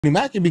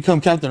Makie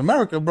become Captain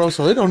America, bro,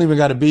 so it don't even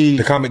got to be.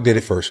 The comic did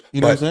it first. You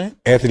know what I'm saying?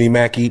 Anthony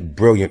Makie,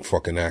 brilliant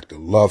fucking actor.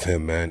 Love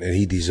him, man. And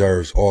he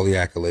deserves all the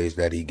accolades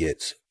that he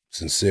gets.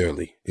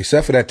 Sincerely.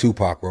 Except for that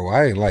Tupac, bro.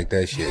 I ain't like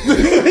that shit. You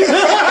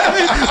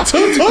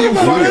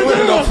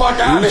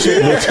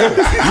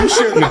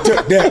shouldn't have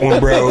took that one,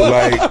 bro.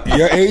 Like,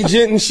 your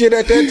agent and shit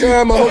at that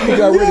time, I hope you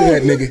got rid of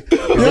that nigga.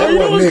 Yo, you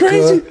know what's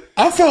crazy?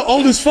 I felt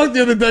old as fuck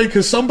the other day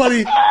because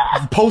somebody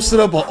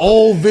posted up an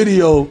old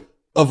video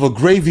of a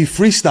Gravy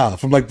freestyle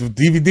from like the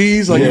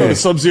DVDs, like, you know, the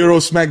Sub-Zero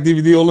Smack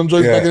DVD, all them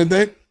joints back in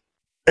the day.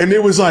 And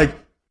it was like,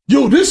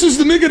 yo, this is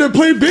the nigga that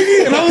played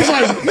Biggie? And I was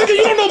like, nigga,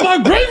 you don't know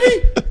about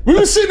Gravy? We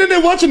were sitting in there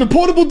watching the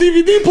portable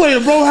DVD player,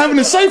 bro, having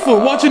a cipher,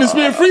 watching this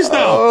man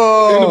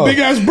freestyle in a big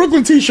ass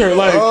Brooklyn t-shirt.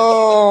 Like, this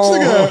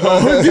nigga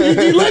a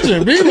DVD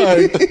legend, be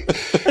like,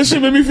 that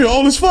shit made me feel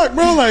old as fuck,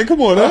 bro. Like,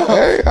 come on, huh?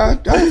 Hey,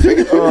 I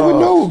figured you would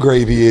know who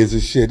Gravy is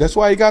and shit. That's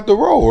why he got the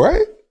role,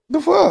 right? The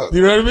fuck?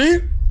 You know what I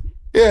mean?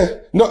 Yeah.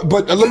 No,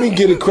 but let me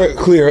get it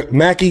clear.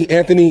 Makie,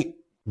 Anthony,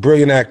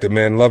 brilliant actor,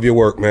 man. Love your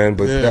work, man.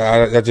 But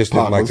I just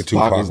didn't like the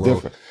Tupac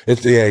role.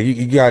 It's,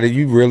 you got it.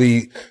 You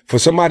really, for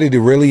somebody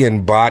to really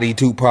embody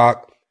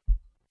Tupac,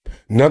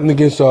 nothing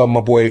against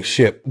my boy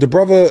Ship. The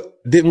brother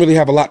didn't really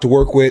have a lot to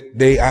work with.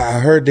 I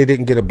heard they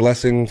didn't get a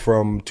blessing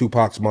from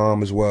Tupac's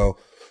mom as well.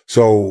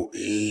 So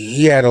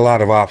he had a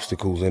lot of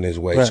obstacles in his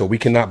way. Right. So we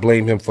cannot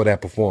blame him for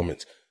that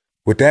performance.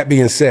 With that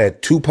being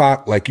said,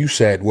 Tupac, like you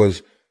said,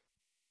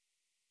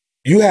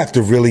 you have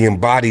to really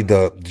embody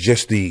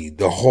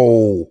the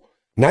whole,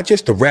 not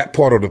just the rap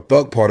part or the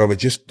thug part of it,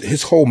 just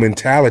his whole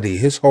mentality,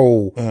 his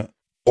whole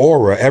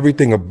aura,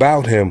 everything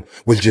about him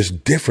was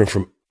just different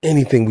from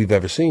anything we've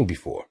ever seen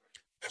before.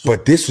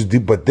 But this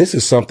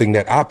is something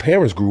that our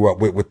parents grew up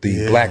with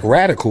the black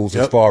radicals,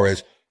 as far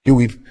as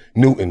Huey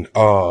Newton,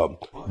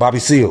 Bobby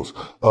Seals,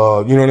 you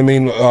know what I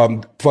mean?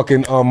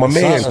 Fucking, my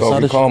man,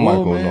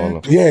 Carmichael and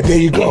all that. Yeah, there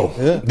you go.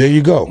 There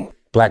you go.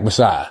 Black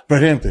Messiah.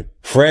 Fred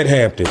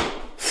Hampton.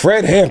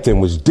 Fred Hampton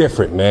was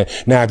different, man.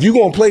 Now, if you're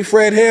going to play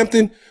Fred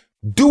Hampton,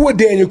 do what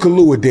Daniel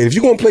Kaluuya did. If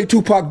you're going to play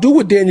Tupac, do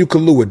what Daniel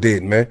Kaluuya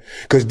did, man.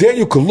 Because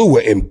Daniel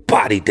Kaluuya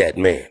embodied that,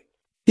 man.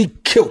 He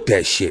killed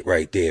that shit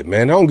right there,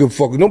 man. I don't give a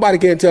fuck. Nobody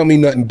can tell me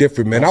nothing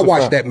different, man. I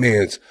watched that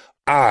man's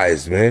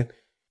eyes, man.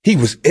 He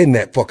was in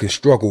that fucking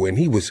struggle, and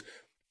he was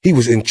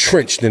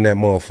entrenched in that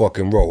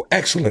motherfucking role.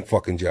 Excellent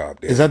fucking job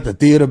there. Is that the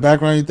theater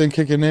background you think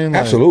kicking in?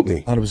 Like,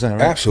 absolutely. 100%,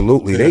 right?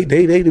 Absolutely. Yeah.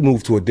 They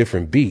move to a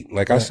different beat.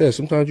 Like I said,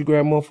 sometimes you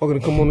grab a motherfucker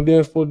to come on the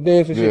dance floor to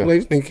dance and shit,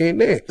 like, this nigga can't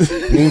dance.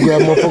 Then you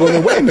grab a motherfucker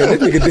and wait a minute,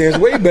 this nigga dance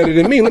way better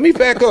than me. Let me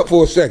back up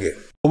for a second.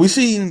 We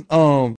seen